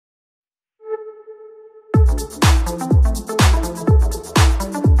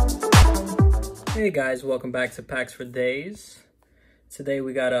Hey guys, welcome back to Packs for Days. Today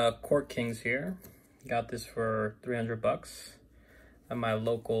we got Court Kings here. Got this for 300 bucks at my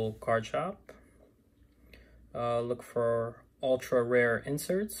local card shop. Look for ultra rare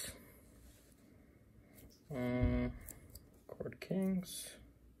inserts. Court Kings.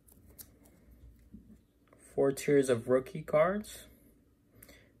 4 tiers of rookie cards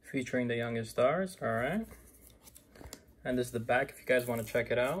featuring the youngest stars. All right. And this is the back if you guys want to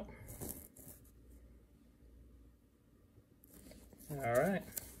check it out. All right,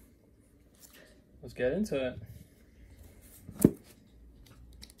 let's get into it.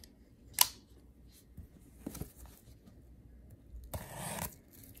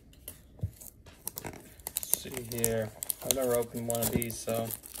 Let's see here. I've never opened one of these, so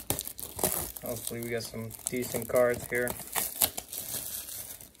hopefully we get some decent cards here.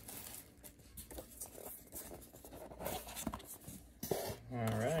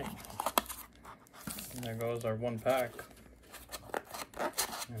 All right, and there goes our one pack.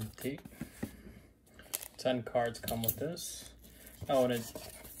 Empty. 10 cards come with this. Oh, and it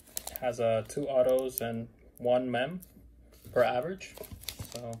has 2 autos and 1 mem per average.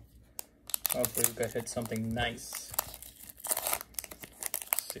 So hopefully we can hit something nice.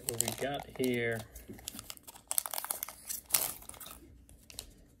 Let's see what we got here.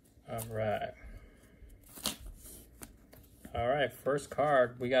 All right, first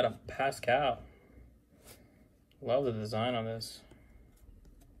card, we got a Pascal. Love the design on this.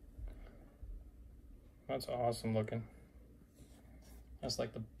 That's awesome looking. That's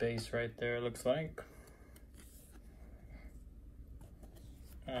like the base right there, it looks like.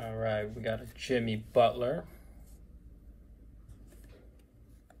 All right, we got a Jimmy Butler.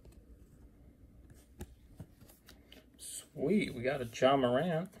 Sweet, we got a John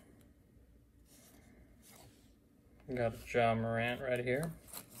Morant. We got a John Morant right here.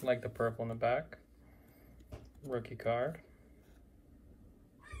 I like the purple in the back. Rookie card.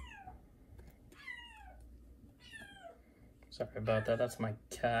 Sorry about that, that's my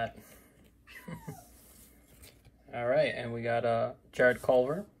cat. All right, and we got Jared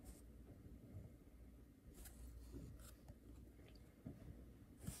Culver.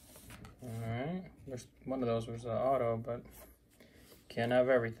 All right, there's one of those was an auto, but can't have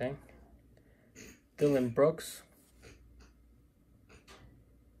everything. Dylan Brooks.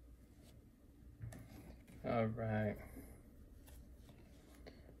 All right.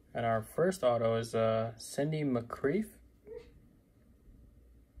 And our first auto is Cindy McCreef.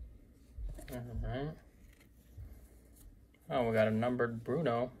 Alright. Oh, we got a numbered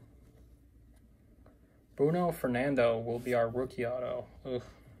Bruno. Bruno Fernando will be our rookie auto. Ugh.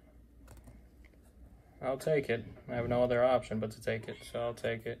 I'll take it. I have no other option but to take it, so I'll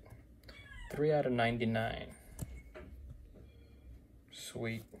take it. 3 out of 99.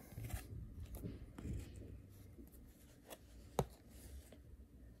 Sweet.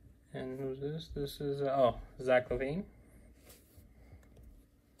 And who's this? This is, oh, Zach LaVine.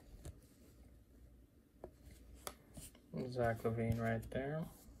 Zach LaVine right there.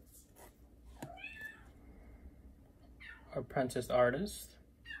 Apprentice Artist,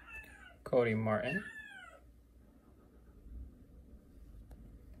 Cody Martin.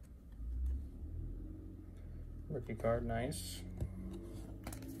 Rookie card, nice.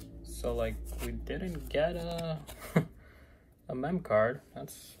 So like we didn't get a mem card.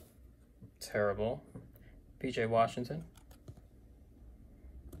 That's terrible. PJ Washington.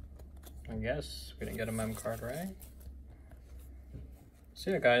 I guess we didn't get a mem card, right? So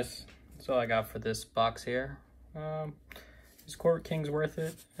yeah, guys, that's all I got for this box here. Is Court Kings worth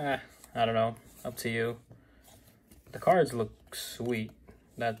it? I don't know. Up to you. The cards look sweet.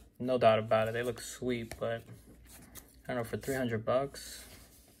 That no doubt about it. They look sweet, but I don't know, for 300 bucks.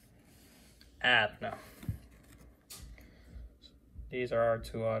 I don't know. These are our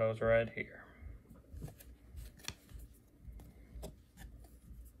 2 autos right here.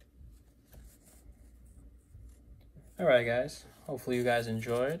 All right, guys. Hopefully you guys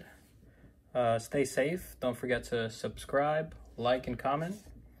enjoyed. Stay safe. Don't forget to subscribe, like, and comment.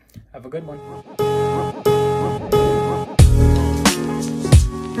 Have a good one.